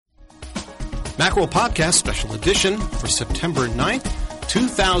Macworld Podcast Special Edition for September 9th,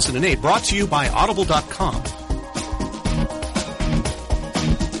 2008, brought to you by Audible.com.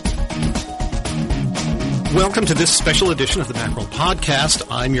 Welcome to this special edition of the Macworld Podcast.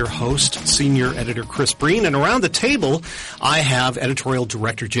 I'm your host, Senior Editor Chris Breen, and around the table I have Editorial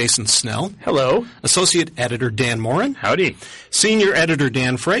Director Jason Snell. Hello. Associate Editor Dan Morin. Howdy. Senior Editor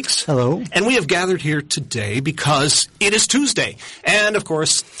Dan Frakes. Hello. And we have gathered here today because it is Tuesday. And, of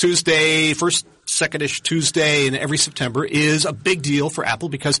course, Tuesday, first second-ish Tuesday in every September is a big deal for Apple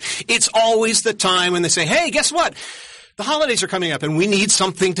because it's always the time when they say, hey, guess what? The holidays are coming up and we need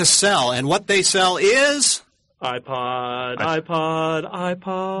something to sell. And what they sell is iPod.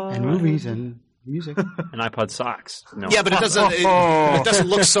 And movies and music. And iPod socks. No. Yeah, but it doesn't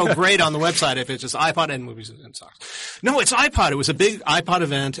look so great on the website if it's just iPod and movies and socks. No, it's iPod. It was a big iPod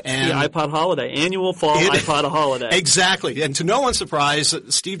event. And the iPod holiday. Annual fall iPod holiday. Exactly. And to no one's surprise,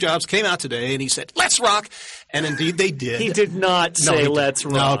 Steve Jobs came out today and he said, let's rock. And indeed they did. He did not say let's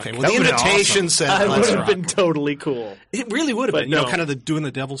rock. No, okay. Well, the invitation said let's rock. That would have been totally cool. It really would have been. No. Kind of doing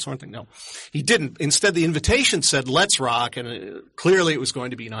the devil sort of thing. No. He didn't. Instead, the invitation said let's rock, and clearly it was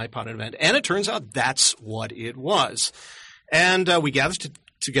going to be an iPod event. And it turns out that's what it was. And we gathered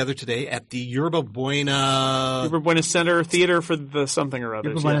together today at the Yerba Buena Center Theater for the something or other.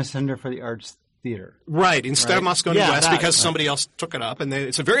 Yerba Buena Center for the Arts Theater. Right, instead of Moscone West because somebody else took it up. And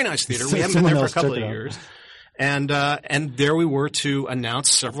it's a very nice theater. We haven't been there for a couple of years. And there we were to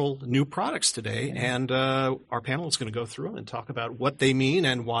announce several new products today, and our panel is going to go through them and talk about what they mean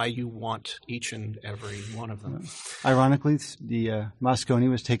and why you want each and every one of them. Ironically, the Moscone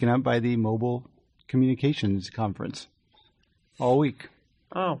was taken up by the Mobile Communications Conference all week.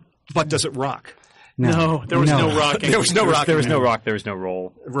 Oh. But does it rock? No, there was no rocking. There was no rocking. There was no rock. There was no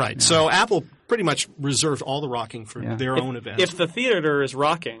roll. Right. No. So Apple pretty much reserved all the rocking for their own event. If the theater is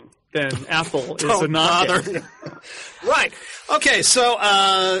rocking, then Apple is a knocking. Right. Okay, so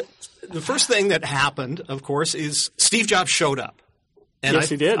the first thing that happened, of course, is Steve Jobs showed up. And yes,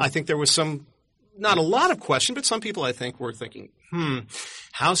 he did. I think there was not a lot of question, but some people I think were thinking,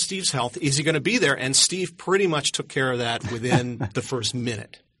 how's Steve's health? Is he going to be there? And Steve pretty much took care of that within the first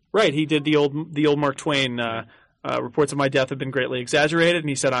minute. Right. He did the old Mark Twain reports of my death have been greatly exaggerated, and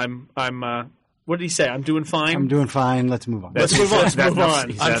he said, I'm what did he say? I'm doing fine? I'm doing fine. Let's move on. Let's move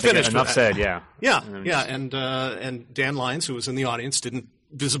on. I'm finished. Enough said, Yeah. And Dan Lyons, who was in the audience, didn't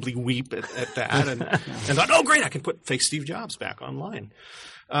visibly weep at that and thought, oh, great, I can put fake Steve Jobs back online.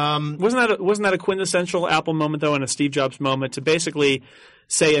 Wasn't that a quintessential Apple moment, though, and a Steve Jobs moment to basically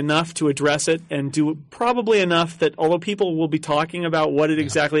say enough to address it and do probably enough that although people will be talking about what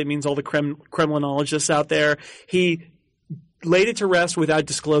exactly it means, all the Kremlinologists out there, he laid it to rest without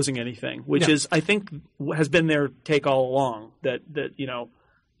disclosing anything, which is, I think, has been their take all along, that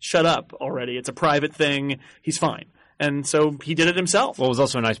shut up already. It's a private thing. He's fine. And so he did it himself. Well, it was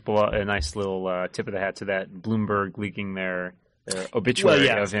also a nice little tip of the hat to that Bloomberg leaking their obituary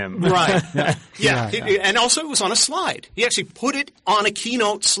of him. Right. And also it was on a slide. He actually put it on a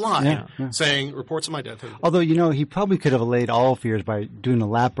keynote slide saying, reports of my death. Although, he probably could have allayed all fears by doing a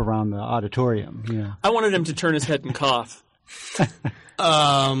lap around the auditorium. I wanted him to turn his head and cough.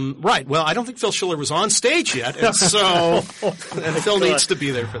 Right. Well, I don't think Phil Schiller was on stage yet, and so Phil needs to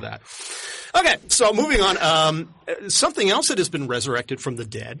be there for that. Okay, so moving on. Something else that has been resurrected from the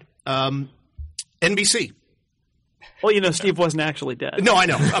dead, NBC. Well, Steve wasn't actually dead. No, I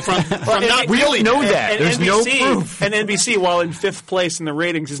know. From not really. We don't know that. There's NBC, no proof. And NBC, while in fifth place in the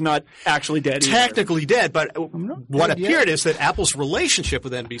ratings, is not actually dead either. Technically dead, but what appeared is that Apple's relationship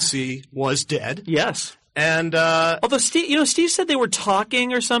with NBC was dead. Yes. And although Steve said they were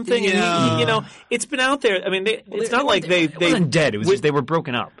talking or something, and it's been out there. I mean, it's not like they wasn't dead. It was just they were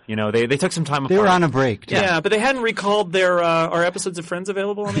broken up. They took some time apart. They were on a break. Yeah, but they hadn't recalled their our episodes of Friends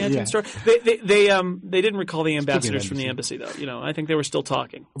available on the iTunes Store. They didn't recall the ambassadors from the embassy though. I think they were still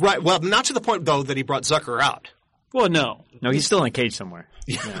talking. Right. Well, not to the point though that he brought Zucker out. Well, no, he's still in a cage somewhere.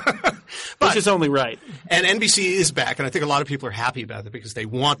 Which is only right. And NBC is back, and I think a lot of people are happy about it because they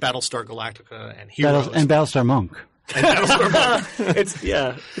want Battlestar Galactica and Heroes. And Battlestar Monk.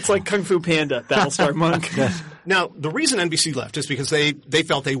 It's like Kung Fu Panda, Battlestar Monk. Yes. Now, the reason NBC left is because they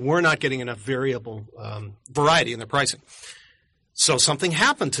felt they were not getting enough variable variety in their pricing. So something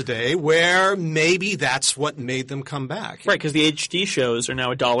happened today where maybe that's what made them come back. Right, because the HD shows are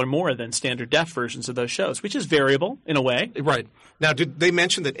now $1 more than standard def versions of those shows, which is variable in a way. Right. Now, did they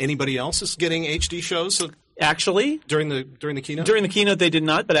mention that anybody else is getting HD shows? Actually, during the keynote? During the keynote, they did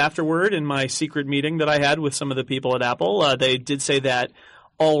not, but afterward, in my secret meeting that I had with some of the people at Apple, they did say that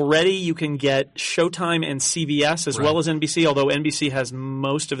Already you can get Showtime and CBS as well as NBC, although NBC has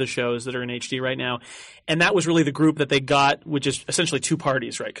most of the shows that are in HD right now. And that was really the group that they got, which is essentially two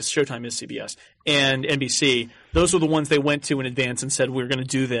parties, right? Because Showtime is CBS and NBC. Those were the ones they went to in advance and said, we're going to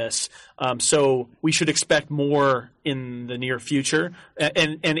do this. So we should expect more in the near future.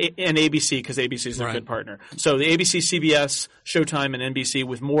 And ABC, because ABC is a good partner. So the ABC, CBS, Showtime, and NBC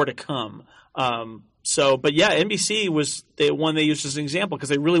with more to come. But yeah, NBC was the one they used as an example because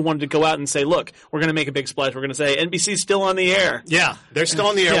they really wanted to go out and say, look, we're going to make a big splash. We're going to say NBC's still on the air. Yeah, they're still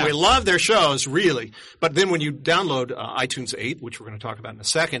on the air. Yeah. We love their shows, really. But then when you download iTunes 8, which we're going to talk about in a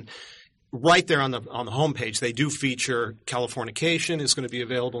second, right there on the homepage, they do feature Californication is going to be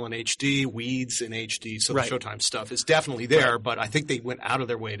available in HD, Weeds in HD. So the Showtime stuff is definitely there, but I think they went out of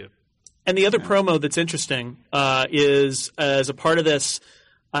their way to. And the other promo that's interesting is as a part of this,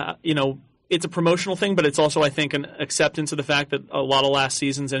 it's a promotional thing, but it's also, I think, an acceptance of the fact that a lot of last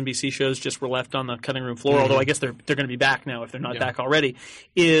season's NBC shows just were left on the cutting room floor, although I guess they're going to be back now if they're not back already,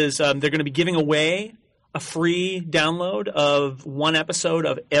 is they're going to be giving away a free download of one episode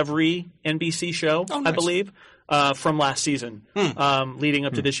of every NBC show, I believe, from last season leading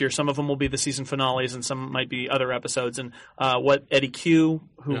up to this year. Some of them will be the season finales and some might be other episodes. And what Eddie Q,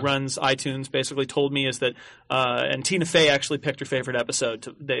 who runs iTunes, basically told me is that and Tina Fey actually picked her favorite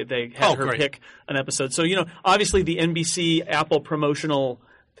episode. They had her pick an episode. So, obviously the NBC Apple promotional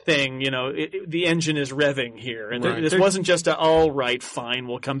thing, the engine is revving here. And this wasn't just all right, fine,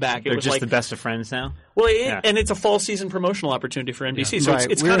 we'll come back. They're just the best of friends now? Well, and it's a fall season promotional opportunity for NBC, so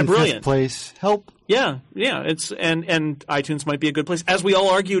it's kind of brilliant. Fifth place. Help. Yeah. It's and iTunes might be a good place. As we all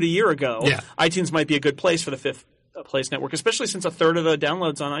argued a year ago, iTunes might be a good place for the fifth place network, especially since a third of the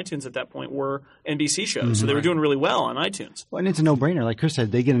downloads on iTunes at that point were NBC shows. So they were doing really well on iTunes. Well, and it's a no-brainer. Like Chris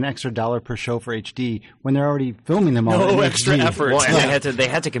said, they get an extra $1 per show for HD when they're already filming them all. No extra effort. Well, and they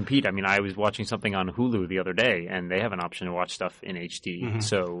had to compete. I mean, I was watching something on Hulu the other day, and they have an option to watch stuff in HD.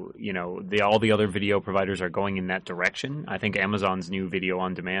 So, all the other video providers are going in that direction. I think Amazon's new video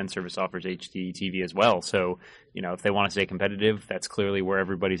on demand service offers HD TV as well. So, if they want to stay competitive, that's clearly where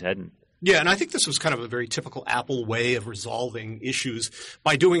everybody's heading. Yeah, and I think this was kind of a very typical Apple way of resolving issues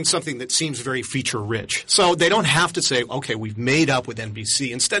by doing something that seems very feature-rich. So they don't have to say, okay, we've made up with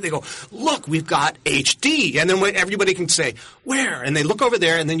NBC. Instead, they go, look, we've got HD. And then everybody can say, where? And they look over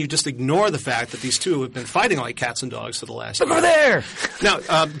there, and then you just ignore the fact that these two have been fighting like cats and dogs for the last year. Look over there!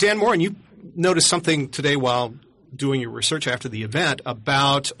 Now, Dan Moren, you noticed something today while doing your research after the event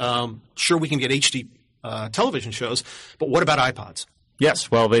about, sure, we can get HD television shows, but what about iPods?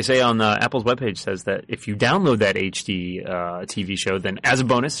 Yes. Well, they say on Apple's webpage says that if you download that HD TV show, then as a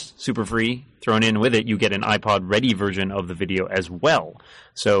bonus, super free, thrown in with it, you get an iPod-ready version of the video as well.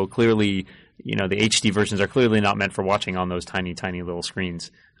 So clearly, the HD versions are clearly not meant for watching on those tiny, tiny little screens.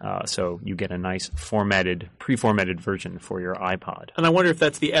 So you get a nice pre-formatted version for your iPod. And I wonder if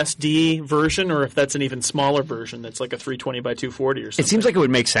that's the SD version or if that's an even smaller version that's like a 320 by 240 or something. It seems like it would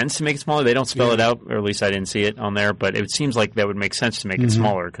make sense to make it smaller. They don't spell it out, or at least I didn't see it on there. But it seems like that would make sense to make it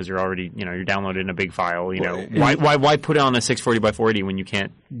smaller because you're already, you're downloading a big file. Why put it on a 640 by 480 when you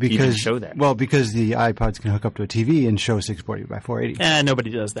can't even show that? Well, because the iPods can hook up to a TV and show 640 by 480.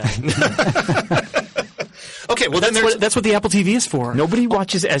 Nobody does that. Okay, well that's what the Apple TV is for. Nobody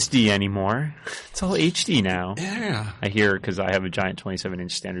watches SD anymore. It's all HD now. Yeah. I hear because I have a giant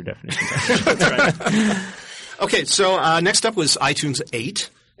 27-inch standard definition. That's right. Okay, so next up was iTunes 8.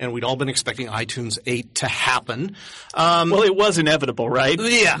 And we'd all been expecting iTunes 8 to happen. Well, it was inevitable, right?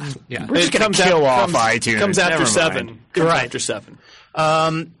 Yeah. We're just going to kill off iTunes. Comes after 7. Right. After 7.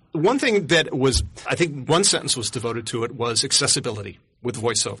 One thing that was, I think one sentence was devoted to it was accessibility with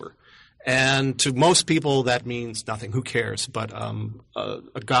VoiceOver. And to most people, that means nothing. Who cares? But a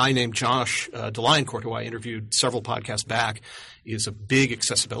guy named Josh DeLioncourt, who I interviewed several podcasts back, is a big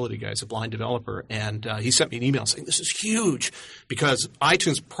accessibility guy. He's a blind developer. And he sent me an email saying this is huge because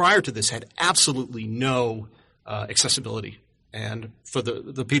iTunes prior to this had absolutely no accessibility. And for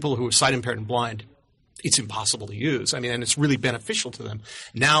the people who are sight impaired and blind, it's impossible to use. I mean, and it's really beneficial to them.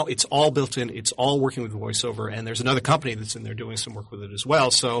 Now it's all built in. It's all working with VoiceOver. And there's another company that's in there doing some work with it as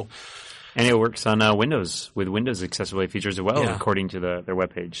well. So. And it works on Windows with Windows accessibility features as well, according to their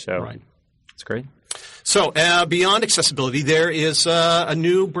webpage. So it's great. So beyond accessibility, there is a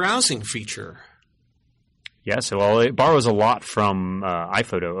new browsing feature. Yeah, so it borrows a lot from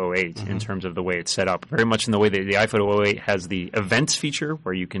iPhoto 08 in terms of the way it's set up. Very much in the way that the iPhoto 08 has the events feature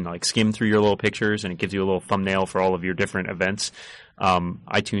where you can skim through your little pictures and it gives you a little thumbnail for all of your different events.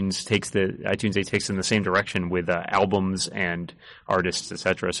 iTunes 8 takes in the same direction with albums and artists,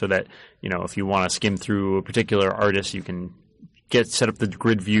 etc. So that if you want to skim through a particular artist, you can set up the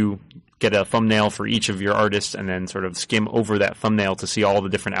grid view, get a thumbnail for each of your artists, and then sort of skim over that thumbnail to see all the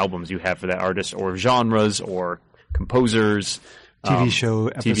different albums you have for that artist, or genres, or composers. TV show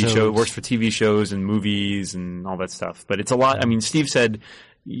episodes. TV show. It works for TV shows and movies and all that stuff. But it's a lot. I mean, Steve said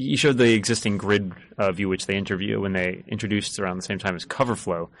he showed the existing grid view, which they when they introduced around the same time as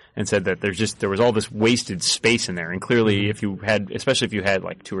Coverflow, and said that there was all this wasted space in there. And clearly, especially if you had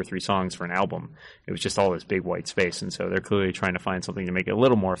like 2 or 3 songs for an album, it was just all this big white space. And so they're clearly trying to find something to make it a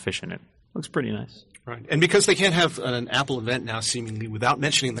little more efficient. It looks pretty nice. Right. And because they can't have an Apple event now seemingly without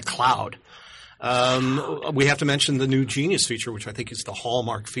mentioning the cloud, we have to mention the new Genius feature, which I think is the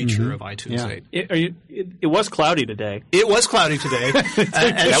hallmark feature of iTunes 8. It was cloudy today. It was cloudy today.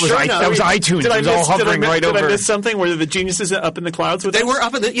 That was iTunes. It was all hovering right over. Did I miss something? Were the Genius is up in the clouds with us? They were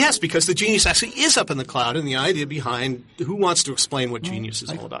up in the – yes, because the Genius actually is up in the cloud, and the idea behind – who wants to explain what Genius is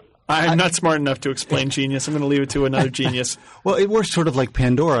all about? I'm not smart enough to explain Genius. I'm going to leave it to another genius. Well, it works sort of like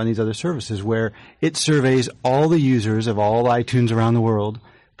Pandora on these other services, where it surveys all the users of all iTunes around the world,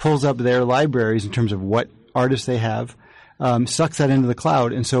 pulls up their libraries in terms of what artists they have, sucks that into the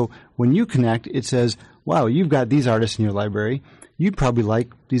cloud. And so when you connect, it says, wow, you've got these artists in your library. You'd probably like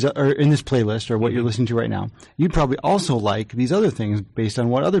these, or in this playlist or what you're listening to right now. You'd probably also like these other things based on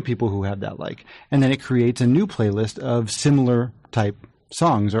what other people who have that like. And then it creates a new playlist of similar type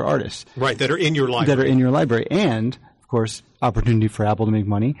songs or artists. Right, that are in your library. And, of course, opportunity for Apple to make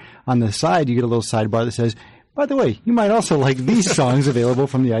money. On the side, you get a little sidebar that says, by the way, you might also like these songs available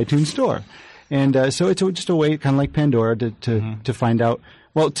from the iTunes Store. And so it's just a way, kind of like Pandora, to find out,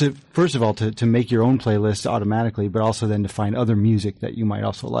 well, first of all, to make your own playlist automatically, but also then to find other music that you might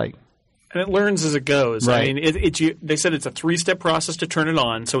also like. And it learns as it goes. Right. I mean, they said it's a 3-step process to turn it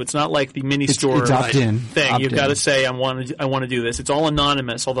on, so it's not like the mini store it's opt-in. thing. You've got to say, I want to do this. It's all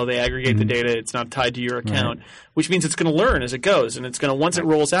anonymous, although they aggregate the data. It's not tied to your account, which means it's going to learn as it goes. And it's going to, once it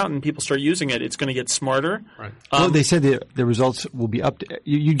rolls out and people start using it, it's going to get smarter. Right. Well, they said the results will be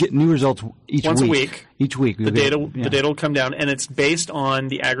you get new results once a week. Each week. The data will come down, and it's based on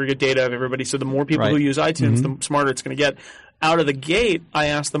the aggregate data of everybody. So the more people who use iTunes, the smarter it's going to get. Out of the gate, I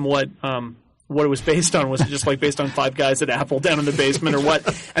asked them what it was based on. Was it just like based on 5 guys at Apple down in the basement or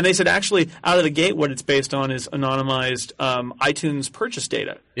what? And they said actually out of the gate what it's based on is anonymized iTunes purchase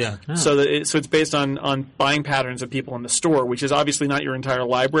data. Yeah. Oh. So it's based on buying patterns of people in the store, which is obviously not your entire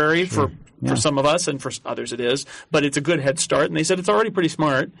library for some of us, and for others it is. But it's a good head start. And they said it's already pretty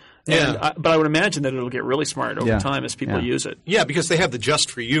smart. Yeah. But I would imagine that it'll get really smart over time as people use it. Yeah, because they have the Just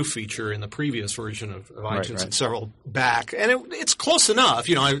For You feature in the previous version of iTunes and several back. And it's close enough.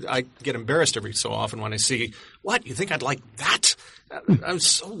 You know, I get embarrassed every so often when I see, what, you think I'd like that? I'm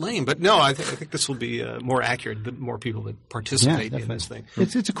so lame. But no, I think this will be more accurate, the more people that participate in this thing.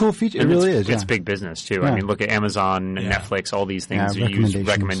 It's a cool feature. It really is. It's big business, too. I mean, look at Amazon, Netflix, all these things use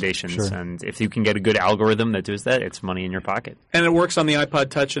recommendations. Sure. And if you can get a good algorithm that does that, it's money in your pocket. And it works on the iPod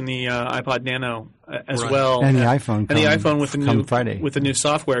Touch and the iPod Nano as well. And the iPhone. And the iPhone with the new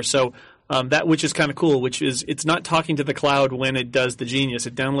software. So that, which is kind of cool, which is it's not talking to the cloud when it does the Genius.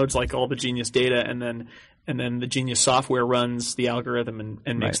 It downloads like all the Genius data, and then the Genius software runs the algorithm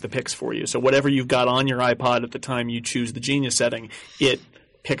and makes the picks for you. So whatever you've got on your iPod at the time you choose the Genius setting, it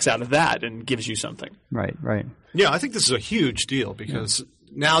picks out of that and gives you something. Right. Yeah, I think this is a huge deal because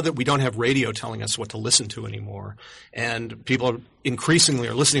now that we don't have radio telling us what to listen to anymore, and people are increasingly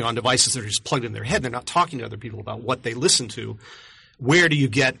listening on devices that are just plugged in their head, they're not talking to other people about what they listen to, where do you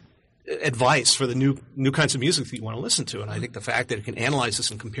get advice for the new kinds of music that you want to listen to? And I think the fact that it can analyze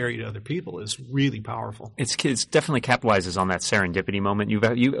this and compare you to other people is really powerful. It's definitely capitalizes on that serendipity moment.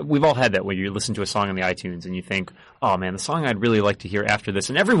 We've all had that when you listen to a song on the iTunes and you think, oh man, the song I'd really like to hear after this.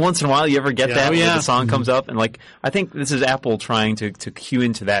 And every once in a while you ever get that where the song comes up. And I think this is Apple trying to cue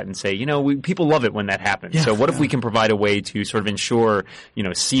into that and say, people love it when that happens. Yeah, so what if we can provide a way to sort of ensure,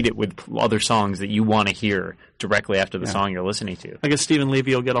 seed it with other songs that you want to hear directly after the song you're listening to? I guess Stephen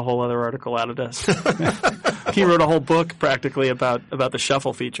Levy will get a whole other article out of this. He wrote a whole book practically about the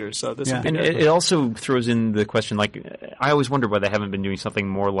shuffle feature. So this would be it also throws in the question, I always wonder why they haven't been doing something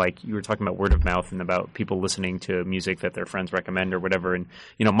more like you were talking about word of mouth and about people listening to music that their friends recommend or whatever. And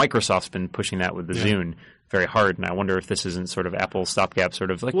Microsoft's been pushing that with the Zune very hard, and I wonder if this isn't sort of Apple's stopgap, sort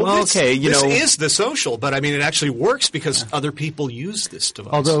of this is the social, but I mean it actually works because other people use this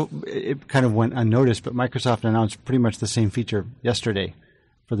device. Although it kind of went unnoticed, but Microsoft announced pretty much the same feature yesterday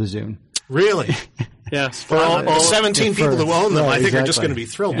for the Zune. Really? Yes. For all 17 people who own them, I think are just going to be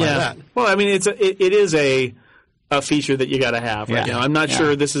thrilled by that. Well, I mean, it is a feature that you got to have. Right? I'm not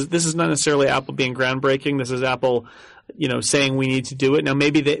sure this is not necessarily Apple being groundbreaking. This is Apple, saying we need to do it. Now,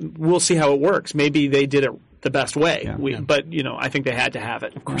 maybe we'll see how it works. Maybe they did it the best way. Yeah. But I think they had to have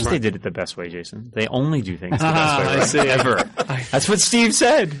it. Of course they did it the best way, Jason. They only do things the best way, I right? see. Ever. That's what Steve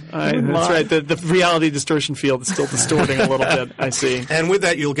said. That's right. The reality distortion field is still distorting a little bit. I see. And with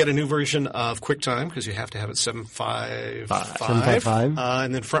that, you'll get a new version of QuickTime because you have to have it 755. 755.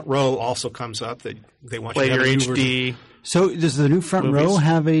 And then Front Row also comes up that they want Play you to your have a new version. HD. So does the new Front Movies. Row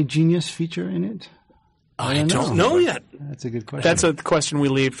have a Genius feature in it? I don't know yet. That's a good question. That's a question we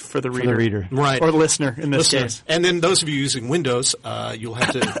leave for the reader. the reader. Right. Or the listener in this Listener. case. And then those of you using Windows, you'll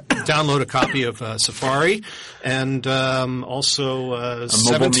have to download a copy of Safari and also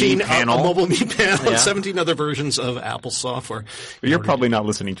 17 meat panel. a mobile meat panel, Yeah. and 17 other versions of Apple software. You're probably not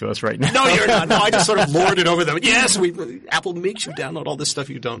listening to us right now. No, you're not. No, I just sort of lorded over them. Yes, Apple makes you download all this stuff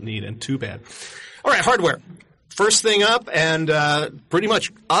you don't need, and too bad. All right, hardware. First thing up and pretty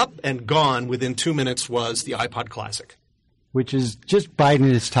much up and gone within 2 minutes was the iPod Classic. Which is just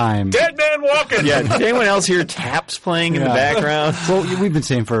biding its time. Dead man walking. Yeah. Did anyone else hear taps playing in the background? Well, we've been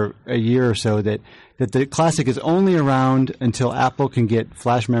saying for a year or so that the Classic is only around until Apple can get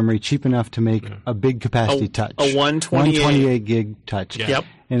flash memory cheap enough to make a big capacity touch. A 128 gig touch. Yeah. Yep.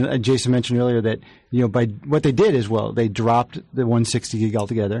 And Jason mentioned earlier that by what they did is they dropped the 160 gig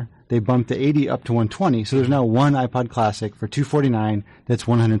altogether. They bumped the 80 up to 120. So there's now one iPod Classic for $249 that's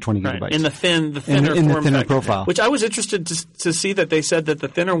 120 gigabytes. Right. In the thinner in the form thinner factor. profile. Which I was interested to see that they said that the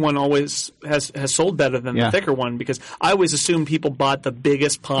thinner one always has sold better than the thicker one, because I always assumed people bought the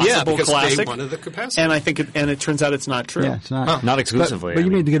biggest possible because Classic. they wanted the capacity. And I think it turns out it's not true. Yeah, it's not. Not exclusively. But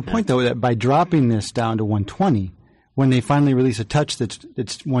you made the good point, though, that by dropping this down to 120, when they finally release a touch that's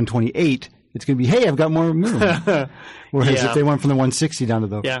 128, it's going to be, hey, I've got more room. Whereas Yeah. if they went from the 160 down to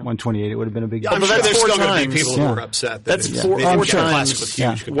the Yeah. 128, it would have been a big deal. I'm But sure that's there's four still going to times. be people who are upset. That That's it's- four they didn't get a times Classic with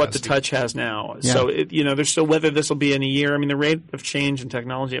huge what the capacity. touch has now. Yeah. So there's still, whether this will be in a year. I mean, the rate of change in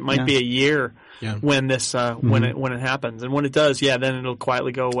technology, it might be a year when this when it happens, and when it does, then it'll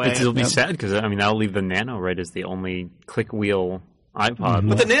quietly go away. It'll be sad because that'll leave the Nano as the only click wheel iPod.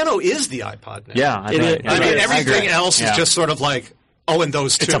 But the Nano is the iPod now. Yeah, I It think- is. I mean, Right. everything agree. else is Yeah. just sort of like, and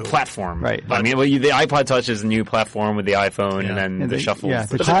those two. It's a platform, Right. I mean, the iPod Touch is the new platform with the iPhone, and then the Shuffle. yeah, is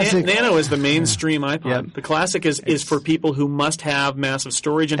the the But Classic- the Nano is the mainstream iPod. Yeah. The Classic is for people who must have massive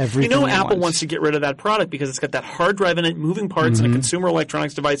storage. And Everything at Apple once. wants to get rid of that product because it's got that hard drive in it, moving parts, and a consumer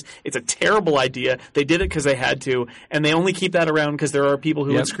electronics device. It's a terrible idea. They did it because they had to, and they only keep that around because there are people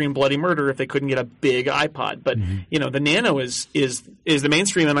who would scream bloody murder if they couldn't get a big iPod. But the Nano is the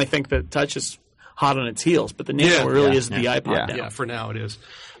mainstream, and I think the Touch is hot on its heels. But the Nano really is the iPod now. Yeah, for now it is.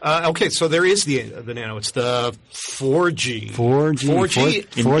 Okay, so there is the Nano. It's the 4G. 4G.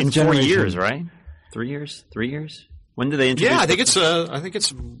 in Fourth 4 generation. years, right? 3 years? 3 years? When did they introduce? Yeah, I think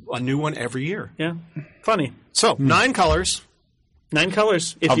it's a new one every year. Yeah. Funny. So 9 colors. 9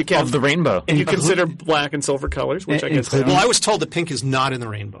 colors, if you can. of the rainbow. If you consider black and silver colors, which I guess they Well, are. I was told that pink is not in the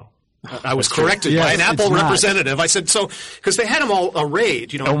rainbow. I was true. corrected Yes, by an it's Apple not. representative. I said, because they had them all arrayed,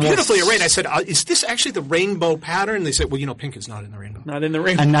 beautifully arrayed. I said, is this actually the rainbow pattern? They said, well, pink is not in the rainbow. Not in the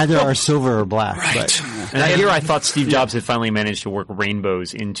ring. And neither are silver or black. Right. And I thought Steve Jobs had finally managed to work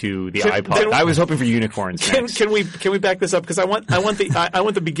rainbows into the iPod. then- I was hoping for unicorns. next. Can we back this up? Because I want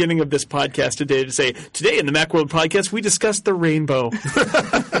the beginning of this podcast today to say, today in the Macworld podcast we discussed the rainbow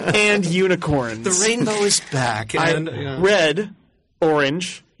and unicorns. The rainbow is back. And, Red,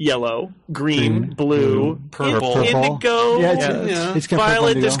 orange, yellow, green, blue, purple. indigo, Yeah, it's kind of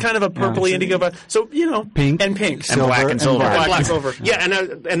violet. purple There's indigo. kind of a purpley indigo. So Pink. and pink. And black and silver. Black and silver. Yeah,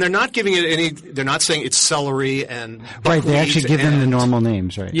 and they're not giving it any. They're not saying it's celery and Right, they actually give them the and- normal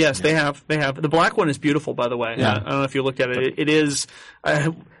names, right? Yes, they have. They have. The black one is beautiful, by the way. Yeah. I don't know if you looked at it. It is.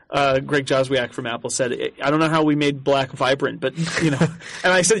 Greg Joswiak from Apple said, "I don't know how we made black vibrant, but and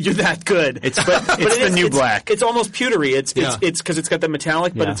I said, "You're that good." It's the new black. It's almost pewtery. It's because it's got the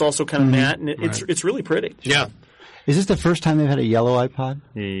metallic, but Yeah. it's also kind of matte, and it's really pretty. Yeah. Is this the first time they've had a yellow iPod?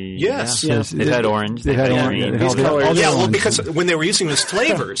 Yes. Yeah. They've had orange. They've had orange. green. They've had colors. all the Yeah, other well, ones. because when they were using those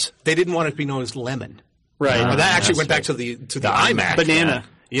flavors, they didn't want it to be known as lemon. Right. That actually went back to the iMac. Banana.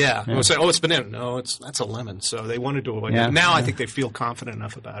 Yeah. It was like, it's banana. No, that's a lemon. So they wanted to avoid Yeah. it. Now I think they feel confident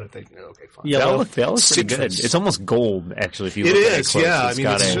enough about it. Okay, fine. Yeah. They all Yellow. look pretty good. Citrus. It's almost gold, actually. If you It look at it is, close. yeah. It's I mean,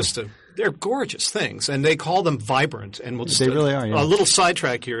 got it's a- just they're gorgeous things, and they call them vibrant. And we'll just They really are, yeah. A little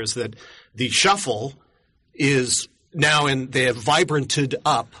sidetrack here is that the Shuffle is now they have vibranted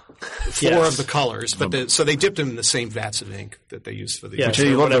up 4 Yes. of the colors, but so they dipped them in the same vats of ink that they use for the. Yeah, Actually,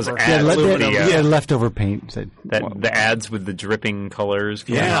 you love those whatever. ads. with the, leftover paint. the ads with the dripping colors.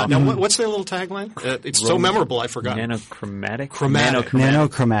 coming Yeah. off. Now, what's their little tagline? It's so memorable, I forgot. Nanochromatic. Chromatic.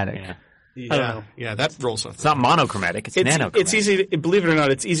 Nanochromatic. Yeah. I don't know. Yeah, that rolls off. It's not monochromatic. It's nanochromatic. It's easy. Believe it or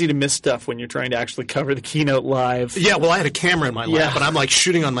not, it's easy to miss stuff when you're trying to actually cover the keynote live. Yeah, well, I had a camera in my lap, and I'm like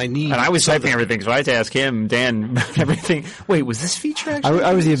shooting on my knee. And I was typing everything, so I had to ask him, Dan, everything. Wait, was this feature actually?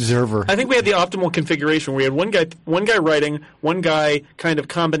 I was the observer. I think we had the optimal configuration. We had one guy writing, one guy kind of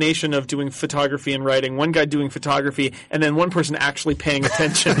combination of doing photography and writing, one guy doing photography, and then one person actually paying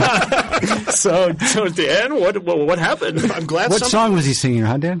attention. so Dan, what happened? I'm glad. What song was he singing,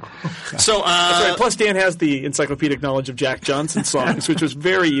 huh, Dan? So That's right. Plus, Dan has the encyclopedic knowledge of Jack Johnson songs, which was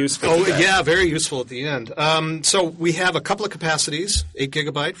very useful. Oh, yeah, very useful at the end. So we have a couple of capacities, 8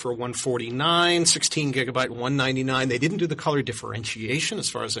 gigabyte for $149, 16 gigabyte $199. They didn't do the color differentiation, as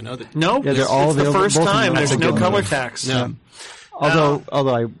far as I know. No, Yeah, they're all it's the available. first Both of time. them There's are no good. color tax. No.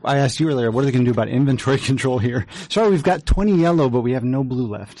 Although I asked you earlier, what are they going to do about inventory control here? Sorry, we've got 20 yellow, but we have no blue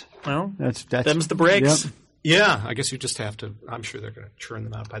left. Well, That's them's the breaks. Yep. Yeah, I guess you just have to. I'm sure they're going to churn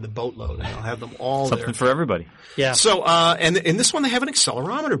them out by the boatload, and they'll have them all Something there. for everybody. Yeah. So, and in this one, they have an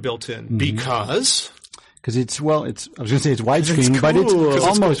accelerometer built in because Because I was going to say it's widescreen, but cool. it's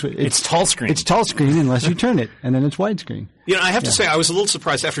almost It's tall screen. It's tall screen unless you turn it, and then it's widescreen. I have to say I was a little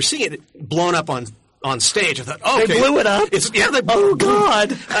surprised after seeing it blown up on stage. I thought, okay, They blew it up? They Oh,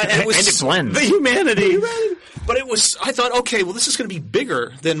 God. and it was And it blends. The humanity. But it was. I thought, okay, well, this is going to be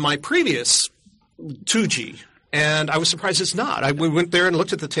bigger than my previous 2G, and I was surprised it's not. We went there and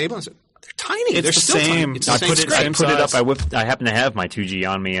looked at the table and said, they're tiny. It's They're the still same. Tiny. It's I the put same it- screen. same put it up. size. I happen to have my 2G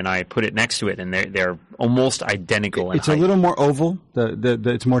on me, and I put it next to it, and they're almost identical. It's in a height. little more oval.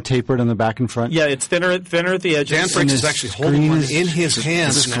 It's more tapered on the back and front. Yeah, it's thinner at the edges. Dan Frakes is the actually holding screen one is- in his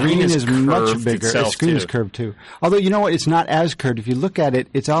hands. the now. screen is much curved bigger. The itself, screen is too. curved too. Although you know what, it's not as curved. If you look at it,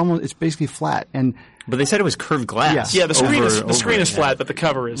 it's basically flat. And But they said it was curved glass. Yeah, the screen over is it, flat, but the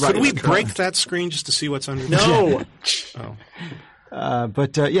cover is. Could we curved. break that screen just to see what's under? No.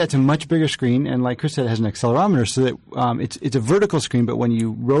 But it's a much bigger screen, and like Chris said, it has an accelerometer, so that it's a vertical screen. But when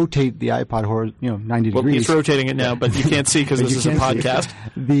you rotate the iPod 90 Well, degrees, he's rotating it now, but you can't see because but this you is a can't see.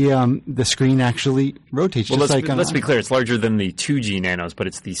 podcast. The screen actually rotates. Well, just let's be clear. It's larger than the 2G nanos, but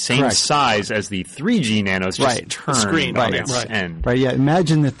it's the same Correct. size as the 3G nanos, just Right. turned screen, on right, its right. end. Right, yeah.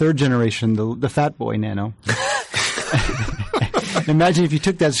 Imagine the third generation, the Fat Boy Nano. Imagine if you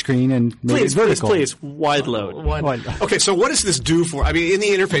took that screen and made it vertical. Please, wide load. Wide. Okay, so what does this do for? I mean, in the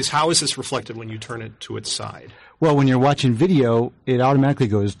interface, how is this reflected when you turn it to its side? Well, when you're watching video, it automatically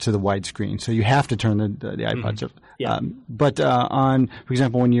goes to the widescreen, so you have to turn the iPods up. Yeah. But for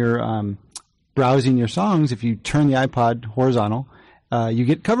example, when you're browsing your songs, if you turn the iPod horizontal, you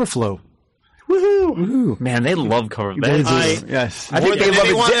get cover flow. Woohoo! Man, they love cover. They do. I Yes. think More they than love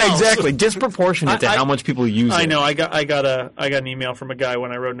anyone it else. exactly disproportionate to how much people use it. I know. I got an email from a guy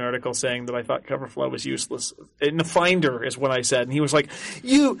when I wrote an article saying that I thought CoverFlow was useless. In the Finder is what I said, and he was like,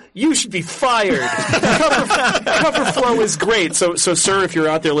 "You should be fired. CoverFlow is great." So, sir, if you're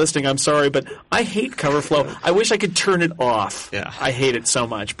out there listening, I'm sorry, but I hate CoverFlow. I wish I could turn it off. Yeah. I hate it so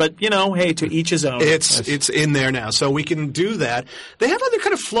much. But hey, to each his own. It's in there now, so we can do that. They have other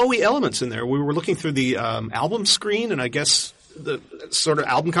kind of flowy elements in there. We were looking through the album screen, and I guess the sort of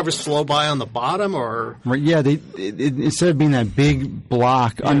album covers flow by on the bottom, or Right, yeah, instead of being that big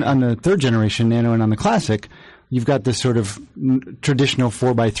block on the third generation Nano and on the Classic, you've got this sort of traditional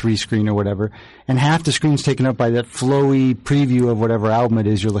 4x3 screen or whatever, and half the screen's taken up by that flowy preview of whatever album it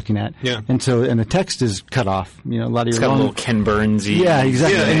is you're looking at. Yeah. And the text is cut off. A lot of It's your got a long- little Ken Burns-y. Yeah,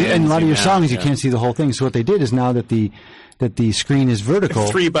 exactly. Yeah, and a lot of your songs, you yeah. can't see the whole thing. So what they did is now that the screen is vertical.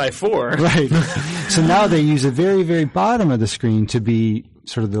 3x4. Right. So now they use the very, very bottom of the screen to be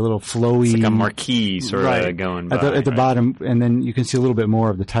sort of the little flowy. Like a marquee sort of going by. at the right? bottom, and then you can see a little bit more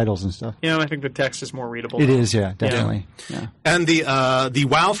of the titles and stuff. I think the text is more readable. It is, yeah, definitely. Yeah. and the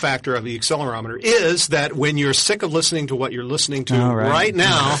wow factor of the accelerometer is that when you're sick of listening to what you're listening to Oh, right. right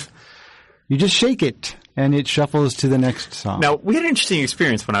now, You just shake it, and it shuffles to the next song. Now, we had an interesting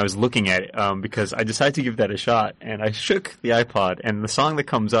experience when I was looking at it because I decided to give that a shot, and I shook the iPod, and the song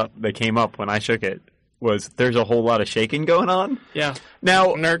that came up when I shook it was "There's a Whole Lot of Shaking Going On." Yeah.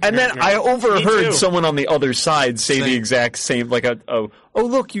 Now, and then I Me overheard too. someone on the other side say the Same. exact same, like oh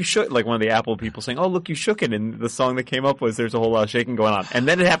look, you shook, like one of the Apple people saying, "Oh look, you shook it," and the song that came up was "There's a Whole Lot of Shaking Going On," and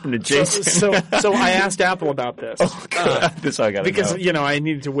then it happened to Jason. So I asked Apple about this. This I got Because, know. I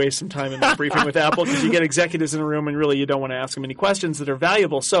needed to waste some time in that briefing with Apple because you get executives in a room and really you don't want to ask them any questions that are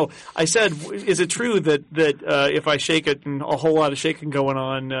valuable. So I said, is it true that if I shake it and a whole lot of shaking going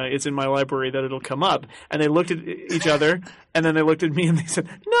on, it's in my library that it'll come up? And they looked at each other and then they looked at me and they said,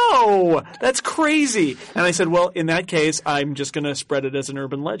 no, no, that's crazy. And I said, well, in that case, I'm just going to spread it as an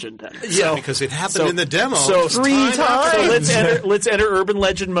urban legend then. Yeah, because it happened in the demo. So 3 times. So let's enter urban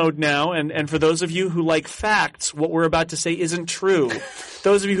legend mode now. And for those of you who like facts, what we're about to say isn't true.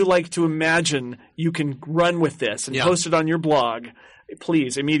 Those of you who like to imagine, you can run with this and post it on your blog,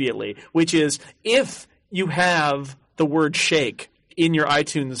 please, immediately. Which is, if you have the word shake in your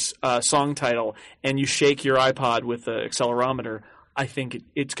iTunes song title and you shake your iPod with the accelerometer, I think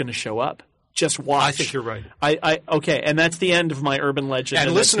it's going to show up. Just watch. I think you're right. Okay, and that's the end of my urban legend.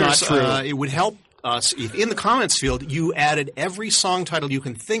 And listeners, not true. it would help us if in the comments field you added every song title you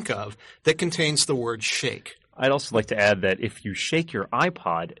can think of that contains the word shake. I'd also like to add that if you shake your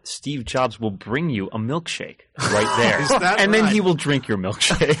iPod, Steve Jobs will bring you a milkshake right there. Is that and then right? he will drink your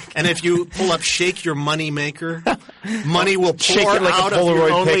milkshake. And if you pull up Shake Your Money Maker, money will pour Shake it like a out of Polaroid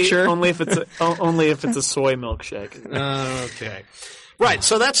your picture. Only if it's a soy milkshake. Okay. Right,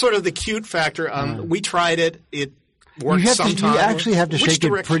 so that's sort of the cute factor. We tried it. It worked sometimes. You actually have to Which shake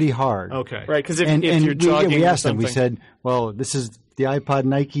direction? it pretty hard. Okay. Right, because if And you're jogging we or asked them. We something- said, well, this is the iPod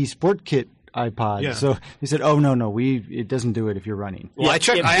Nike Sport Kit iPod. Yeah. So he said, oh, no, it doesn't do it if you're running. Well, I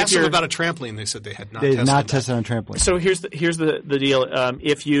checked. if I asked them you're- about a trampoline. They said they had not They did tested not that. test it on trampoline. So here's the deal.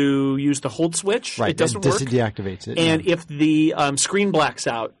 If you use the hold switch, right, it doesn't that work. deactivates it. And yeah. if the screen blacks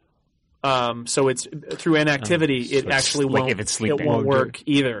out, so it's through inactivity, it it's actually like won't. if it's sleeping. It won't Won't do work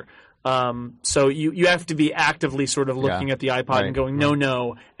either. So you have to be actively sort of looking Yeah. at the iPod Right. and going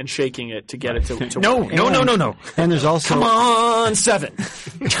no, and shaking it to get it to No, work. no. And there's also Come on, 7.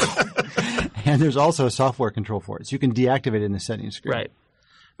 and there's also a software control for it, so you can deactivate it in the settings screen. Right.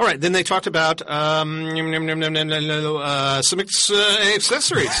 All right. Then they talked about some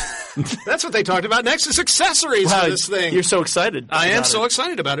accessories. That's what they talked about next is accessories Wow, for this thing. you're so excited. I am about so it.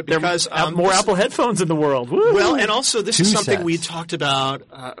 excited about it There are because more this- Apple headphones in the world. Woo! Well, and also this is Two something sets. we talked about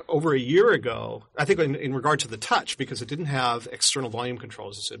over a year ago, I think in regard to the Touch, because it didn't have external volume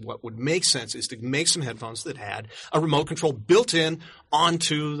controls. I said what would make sense is to make some headphones that had a remote control built in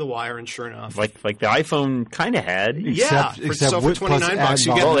onto the wire, and sure enough. Like the iPhone kind of had. Yeah, except for with plus $29 add you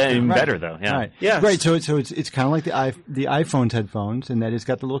get Well, volume. and Right. better though. Yeah. Right. Yes. Right. So it's kind of like the iPhone's headphones, in that it's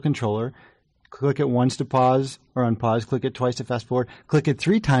got the little controller. Click it once to pause or unpause. Click it twice to fast forward. Click it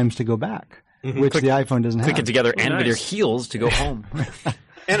 3 times to go back, which the iPhone doesn't Click have. it together and with your nice. heels to go home.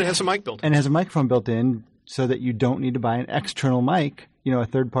 And it has a mic built in. And it has a microphone built in, so that you don't need to buy an external mic, a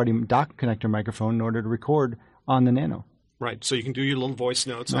third-party dock connector microphone, in order to record on the Nano. Right, so you can do your little voice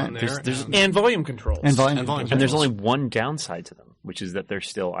notes on there. There's- And volume controls. And volume. And volume. And there's only one downside to them, which is that they're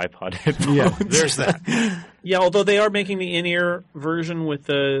still iPod headphones. Yeah. There's that. Yeah, although they are making the in-ear version with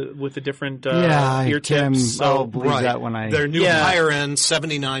the different I ear can tips. I'll believe that when I. Their new Yeah. higher end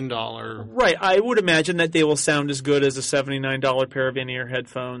 $79. Right, I would imagine that they will sound as good as a $79 pair of in-ear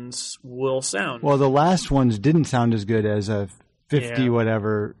headphones will sound. Well, the last ones didn't sound as good as a $50 Yeah.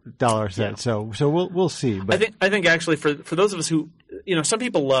 whatever dollar set. Yeah. So we'll see. But I think actually for those of us who some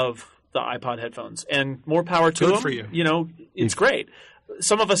people love the iPod headphones, and more power to Good them. for you. It's great.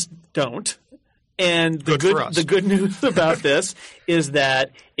 Some of us don't. And Good for us. the good news about this is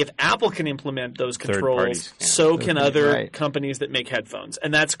that if Apple can implement those controls, parties, yeah. so can other Right. companies that make headphones.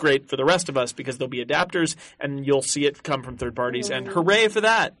 And that's great for the rest of us because there'll be adapters and you'll see it come from third parties. And hooray for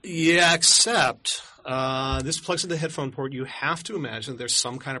that. Yeah, except this plugs into the headphone port. You have to imagine there's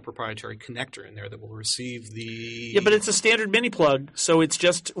some kind of proprietary connector in there that will receive the. Yeah, but it's a standard mini plug, so it's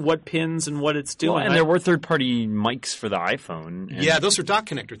just what pins and what it's doing. Well, and there were third-party mics for the iPhone. And Yeah, those are dock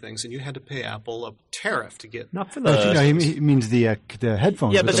connector things, and you had to pay Apple a tariff to get. not for but, the. he means the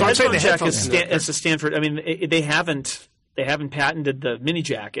headphones. Yeah, but with the I'm saying headphone the jack headphones is a Stanford. I mean, they haven't patented the mini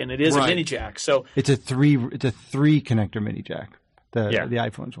jack, and it is Right. a mini jack. So it's a three connector mini jack. The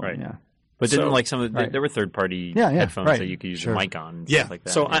iPhone's one. Right. Yeah. But didn't So- like some of the, Right. there were third-party Yeah, headphones right. that you could use Sure. a mic on and Yeah. stuff like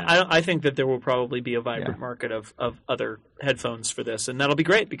that. So yeah. I think that there will probably be a vibrant Yeah. market of other headphones for this, and that'll be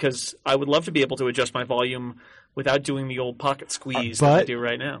great because I would love to be able to adjust my volume without doing the old pocket squeeze that I but- do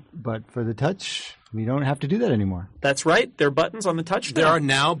right now. But for the Touch, we don't have to do that anymore. That's right. There are buttons on the touch. There now. are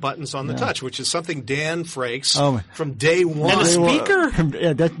now buttons on the Touch, which is something Dan Frakes Oh, my- from day one. And a speaker.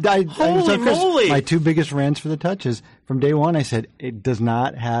 Holy moly. My 2 biggest rants for the Touch is from day one. I said it does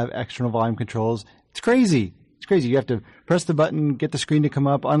not have external volume controls. It's crazy. It's crazy. You have to press the button, get the screen to come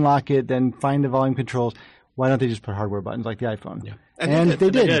up, unlock it, then find the volume controls. Why don't they just put hardware buttons like the iPhone? Yeah. And they They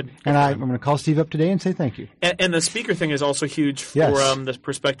did. did. And I'm going to call Steve up today and say thank you. And the speaker thing is also huge for Yes. the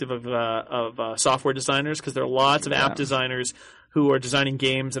perspective of software designers because there are lots of app designers who are designing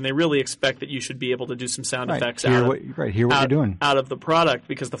games and they really expect that you should be able to do some sound Right. effects Hear out what you're doing. out of the product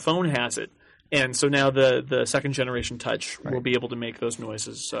because the phone has it. And so now the second generation Touch will be able to make those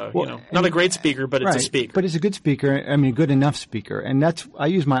noises. Not a great speaker, but it's a speaker. But it's a good speaker. I mean, good enough speaker. And I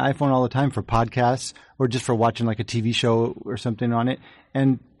use my iPhone all the time for podcasts or just for watching like a TV show or something on it.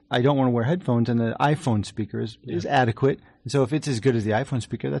 And I don't want to wear headphones, and the iPhone speaker is adequate. And so if it's as good as the iPhone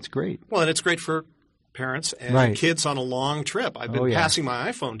speaker, that's great. Well, and it's great for parents and kids on a long trip. I've been passing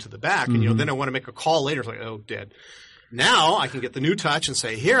my iPhone to the back, and then I want to make a call later. It's like, oh, dead. Now I can get the new Touch and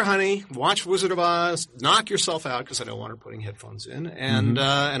say, here, honey, watch Wizard of Oz, knock yourself out, because I don't want her putting headphones in, and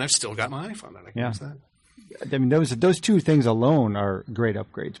I've still got my iPhone, and I can use that. I mean, those two things alone are great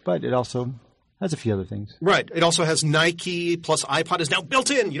upgrades, but it also has a few other things. Right. It also has Nike plus iPod is now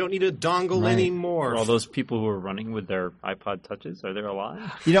built in. You don't need a dongle anymore. Are all those people who are running with their iPod Touches, are they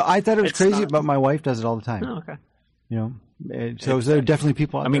alive? I thought it was crazy, but my wife does it all the time. Oh, okay. So there are definitely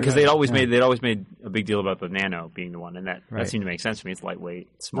people out there. I mean, because they'd always made a big deal about the Nano being the one, and that seemed to make sense to me. It's lightweight,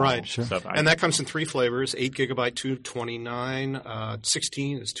 small stuff. And that comes in 3 flavors: 8 gigabyte, $229,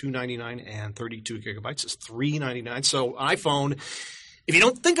 16 is $299, and 32 gigabytes is $399. So iPhone, if you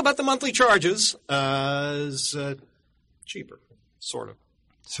don't think about the monthly charges, is cheaper, sort of.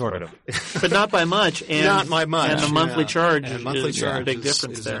 Sort of. But not by much. And, not by much. And the monthly charge is a big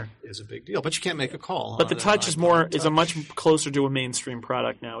difference there. Is a big deal. But you can't make a call. But the Touch is a much closer to a mainstream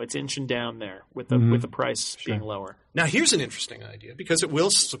product now. It's inching down there with the price being lower. Now, here's an interesting idea, because it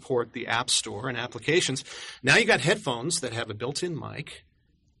will support the App Store and applications. Now you got headphones that have a built-in mic,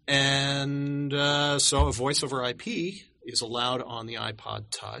 and so a voice over IP is allowed on the iPod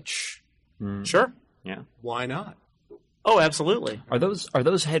Touch. Sure. Yeah. Why not? Oh, absolutely. Are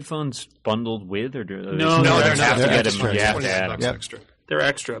those headphones bundled with, or do they? No, they're not. They're extra. They're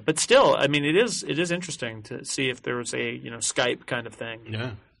extra, but still, I mean, it is interesting to see if there was a Skype kind of thing.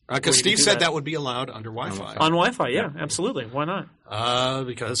 Yeah, because Steve said that would be allowed under Wi-Fi. On Wi-Fi, yeah, absolutely. Why not?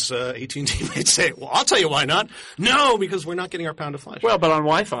 Because AT&T might say, "Well, I'll tell you why not." No, because we're not getting our pound of flesh. Well, but on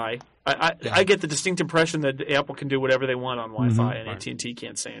Wi-Fi, I get the distinct impression that Apple can do whatever they want on Wi-Fi, and AT&T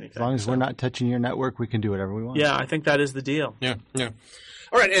can't say anything. As long as we're not touching your network, we can do whatever we want. Yeah, I think that is the deal. Yeah.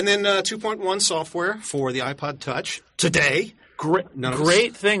 All right, and then 2.1 software for the iPod Touch today.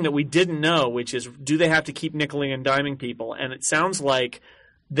 Great thing that we didn't know, which is, do they have to keep nickeling and diming people? And it sounds like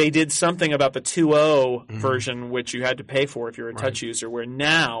they did something about the 2.0 version, which you had to pay for if you're a Touch user, where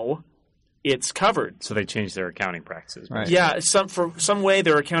now it's covered. So they changed their accounting practices. Right. Yeah, for some way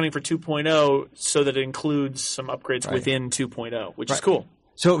they're accounting for 2.0 so that it includes some upgrades within 2.0, which is cool.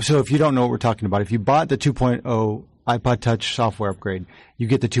 So if you don't know what we're talking about, if you bought the 2.0 iPod Touch software upgrade, you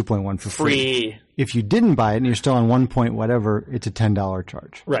get the 2.1 for free. If you didn't buy it and you're still on 1 point whatever, it's a $10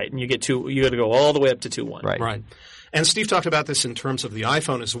 charge. Right, and you got to go all the way up to 2.1. Right. And Steve talked about this in terms of the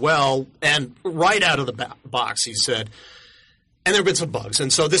iPhone as well, and right out of the box he said, and there have been some bugs.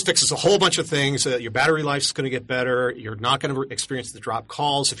 And so this fixes a whole bunch of things. Your battery life is going to get better. You're not going to experience the drop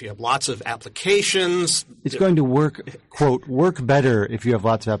calls if you have lots of applications. It's going to work, quote, work better if you have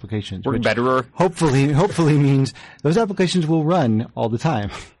lots of applications. Work betterer. Hopefully means those applications will run all the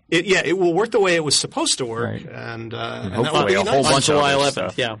time. It will work the way it was supposed to work. Right. And hopefully a whole bunch of July other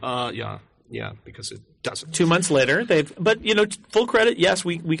 11th, stuff. Yeah, because it doesn't. 2 months later, but full credit, yes,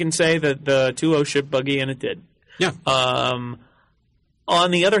 we can say that the 2.0 shipped buggy, and it did. Yeah.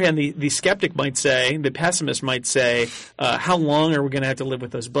 On the other hand, the skeptic might say, the pessimist might say, how long are we going to have to live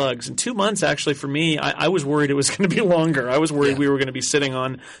with those bugs? And 2 months, actually, for me, I was worried it was going to be longer. I was worried we were going to be sitting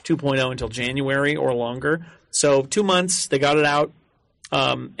on 2.0 until January or longer. So 2 months, they got it out.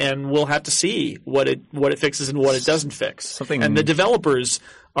 And we'll have to see what it fixes and what it doesn't fix. And the developers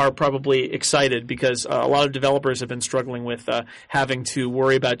are probably excited because a lot of developers have been struggling with having to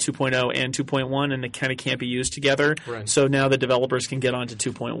worry about 2.0 and 2.1, and they kind of can't be used together. Right. So now the developers can get onto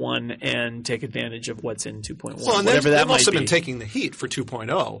 2.1 and take advantage of what's in 2.1. Well, and they've also been taking the heat for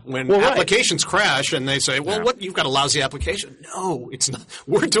 2.0 when applications crash and they say, "What? You've got a lousy application." No, it's not.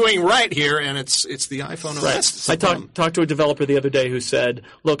 We're doing right here, and it's the iPhone OS. I talked to a developer the other day who said,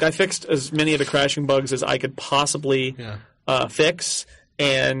 "Look, I fixed as many of the crashing bugs as I could possibly fix."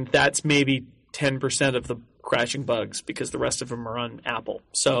 And that's maybe 10% of the crashing bugs because the rest of them are on Apple.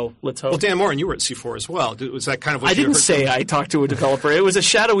 So let's hope. Well, Dan Morin, you were at C4 as well. Was that kind of what I didn't say I talked to a developer. It was a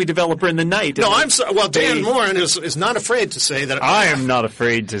shadowy developer in the night. No, I'm sorry. Well, Dan Morin is not afraid to say that. I am not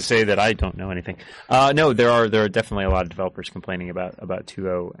afraid to say that I don't know anything. No, there are definitely a lot of developers complaining about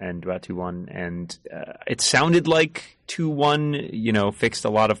 2.0 and about 2.1, and it sounded like 2.1, fixed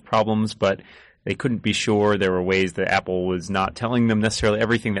a lot of problems, but they couldn't be sure. There were ways that Apple was not telling them necessarily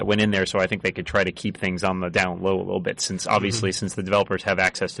everything that went in there, so I think they could try to keep things on the down low a little bit, since obviously since the developers have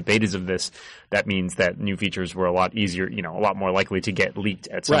access to betas of this, that means that new features were a lot easier, a lot more likely to get leaked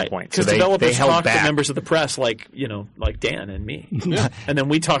at some point. Because developers talk to members of the press like Dan and me. And then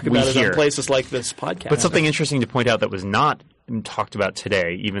we talk about it on places like this podcast. But something interesting to point out that was not talked about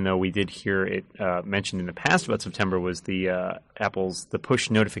today, even though we did hear it mentioned in the past about September, was the Apple's push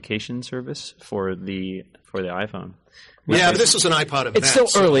notification service for the iPhone. Yeah, but this is an iPod event. It's still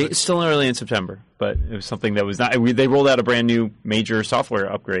early. It's still early in September, but it was something that was not. They rolled out a brand new major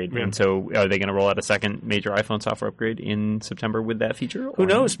software upgrade, and so are they going to roll out a second major iPhone software upgrade in September with that feature? Who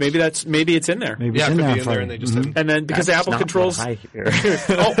knows? Maybe it's in there. Maybe it it's could be in in there, and they just haven't. And then because Apple controls,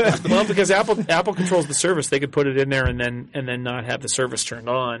 because Apple controls the service, they could put it in there and then not have the service turned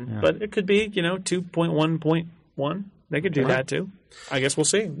on. Yeah. But it could be 2.1.1. They could do that too. I guess we'll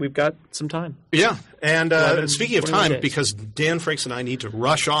see. We've got some time. Yeah. And speaking of time, because Dan Frakes and I need to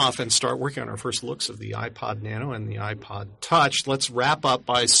rush off and start working on our first looks of the iPod Nano and the iPod Touch, let's wrap up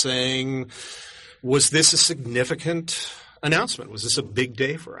by saying, was this a significant announcement? Was this a big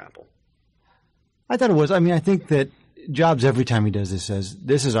day for Apple? I thought it was. I mean, I think that Jobs, every time he does this, says,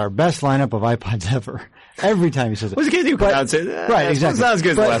 this is our best lineup of iPods ever. Every time he says it. Well, you come out and say, right, exactly. It's not as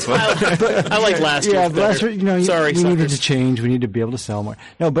good as the last one. I like last year. Yeah, but last year, Sorry, we needed to change. We need to be able to sell more.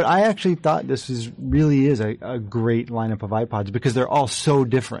 No, but I actually thought this really is a great lineup of iPods because they're all so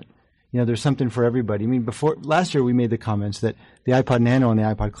different. There's something for everybody. I mean, last year we made the comments that the iPod Nano and the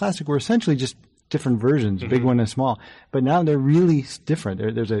iPod Classic were essentially just different versions, big one and small. But now they're really different.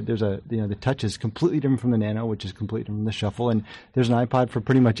 The Touch is completely different from the Nano, which is completely different from the Shuffle, and there's an iPod for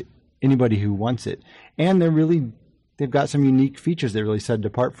pretty much anybody who wants it. And they've got some unique features that really set it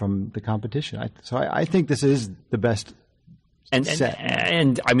apart from the competition. So I think this is the best set.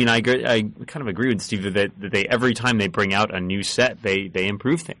 And I mean, I kind of agree with Steve that they every time they bring out a new set, they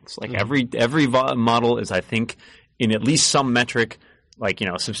improve things. Like every model is, I think, in at least some metric,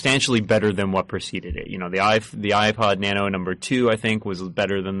 substantially better than what preceded it. The iPod Nano number 2, I think, was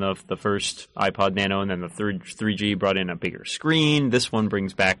better than the first iPod Nano, and then the 3G brought in a bigger screen. This one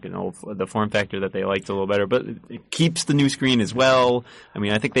brings back the form factor that they liked a little better, but it keeps the new screen as well. I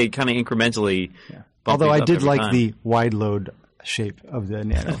mean, I think they kind of incrementally. Yeah. Although I did like the wide load shape of the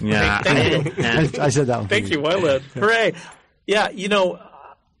Nano. Yeah, I said that one. Thank you, wide load. Hooray! Yeah,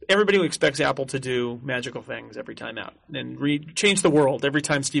 everybody expects Apple to do magical things every time out and change the world every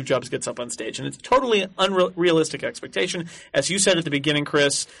time Steve Jobs gets up on stage. And it's totally unrealistic expectation. As you said at the beginning,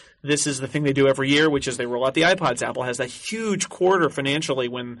 Chris, this is the thing they do every year, which is they roll out the iPods. Apple has that huge quarter financially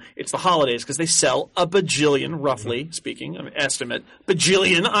when it's the holidays because they sell a bajillion, roughly speaking, an estimate,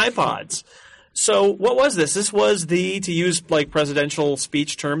 bajillion iPods. So what was this? This was to use presidential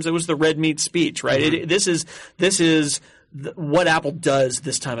speech terms, it was the red meat speech, right? Mm-hmm. This is what Apple does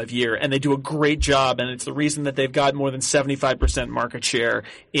this time of year, and they do a great job, and it's the reason that they've got more than 75% market share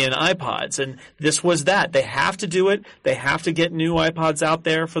in iPods. And this was that. They have to do it. They have to get new iPods out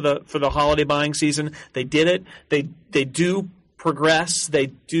there for the holiday buying season. They did it. They do progress. They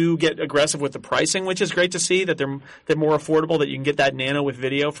do get aggressive with the pricing, which is great to see that they're more affordable, that you can get that Nano with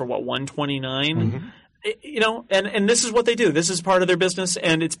video for $129. Mm-hmm. And this is what they do. This is part of their business,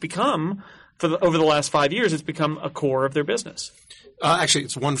 and it's become over the last 5 years, it's become a core of their business. Actually,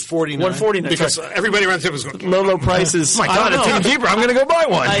 it's $149. $149 because everybody around the table was going, low prices. Oh my God, it's even cheaper. I'm going to go buy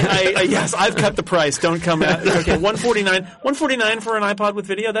one. Yes, I've cut the price. Don't come at okay. $149 for an iPod with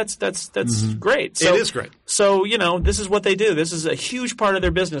video. That's great. So, it is great. So this is what they do. This is a huge part of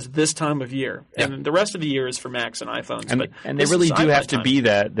their business this time of year, and the rest of the year is for Macs and iPhones. And they really do have to be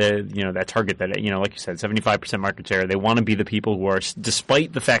that target that like you said, 75% market share. They want to be the people who are,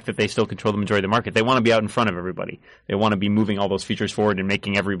 despite the fact that they still control the majority of the market, they want to be out in front of everybody. They want to be moving all those features forward and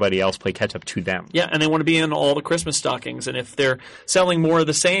making everybody else play catch up to them. Yeah, and they want to be in all the Christmas stockings. And if they're selling more of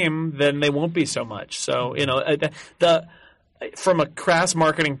the same, then they won't be so much. So from a crass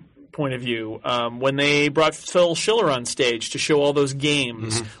marketing point of view, when they brought Phil Schiller on stage to show all those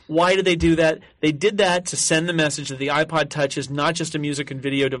games, why did they do that? They did that to send the message that the iPod Touch is not just a music and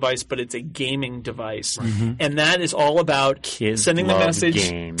video device, but it's a gaming device. And that is all about kids sending the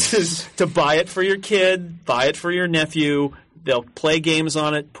message to buy it for your kid, buy it for your nephew. They'll play games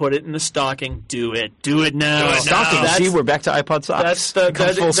on it, put it in the stocking. Do it now. Stocking. See, we're back to iPod socks.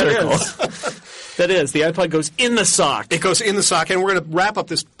 That's full circle. That is, the iPod goes in the sock. It goes in the sock, and we're going to wrap up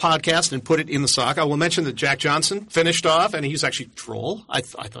this podcast and put it in the sock. I will mention that Jack Johnson finished off, and he's actually droll. I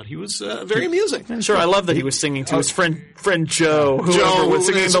thought he was very amusing. Sure, I love that he was singing to his friend Joe, who was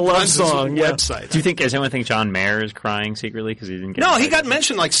singing the love song. Yeah. Website. Does anyone think John Mayer is crying secretly because he didn't get? No, he got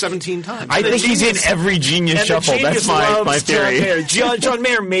mentioned like 17 times. I think he's in every Genius Shuffle. That's my theory. John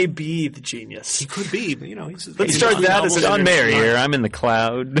Mayer may be the genius. He could be, but Let's start that as John Mayer here. I'm in the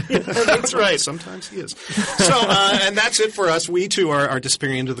cloud. That's right. Sometimes he is. So, and that's it for us. We too are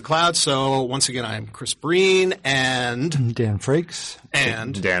disappearing into the cloud. So once again, I'm Chris Breen and Dan Frakes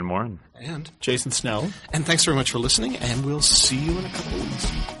and Dan Morin and Jason Snell. And thanks very much for listening. And we'll see you in a couple of weeks.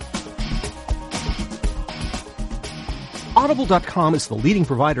 Audible.com is the leading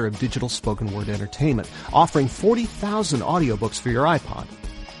provider of digital spoken word entertainment, offering 40,000 audiobooks for your iPod.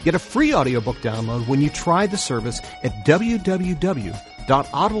 Get a free audiobook download when you try the service at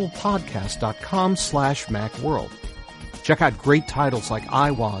www.audiblepodcast.com/Macworld. Check out great titles like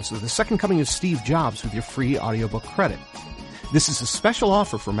I Was or The Second Coming of Steve Jobs with your free audiobook credit. This is a special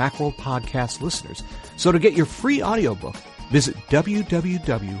offer for Macworld Podcast listeners. So to get your free audiobook, visit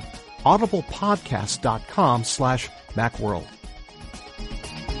www.audiblepodcast.com/Macworld.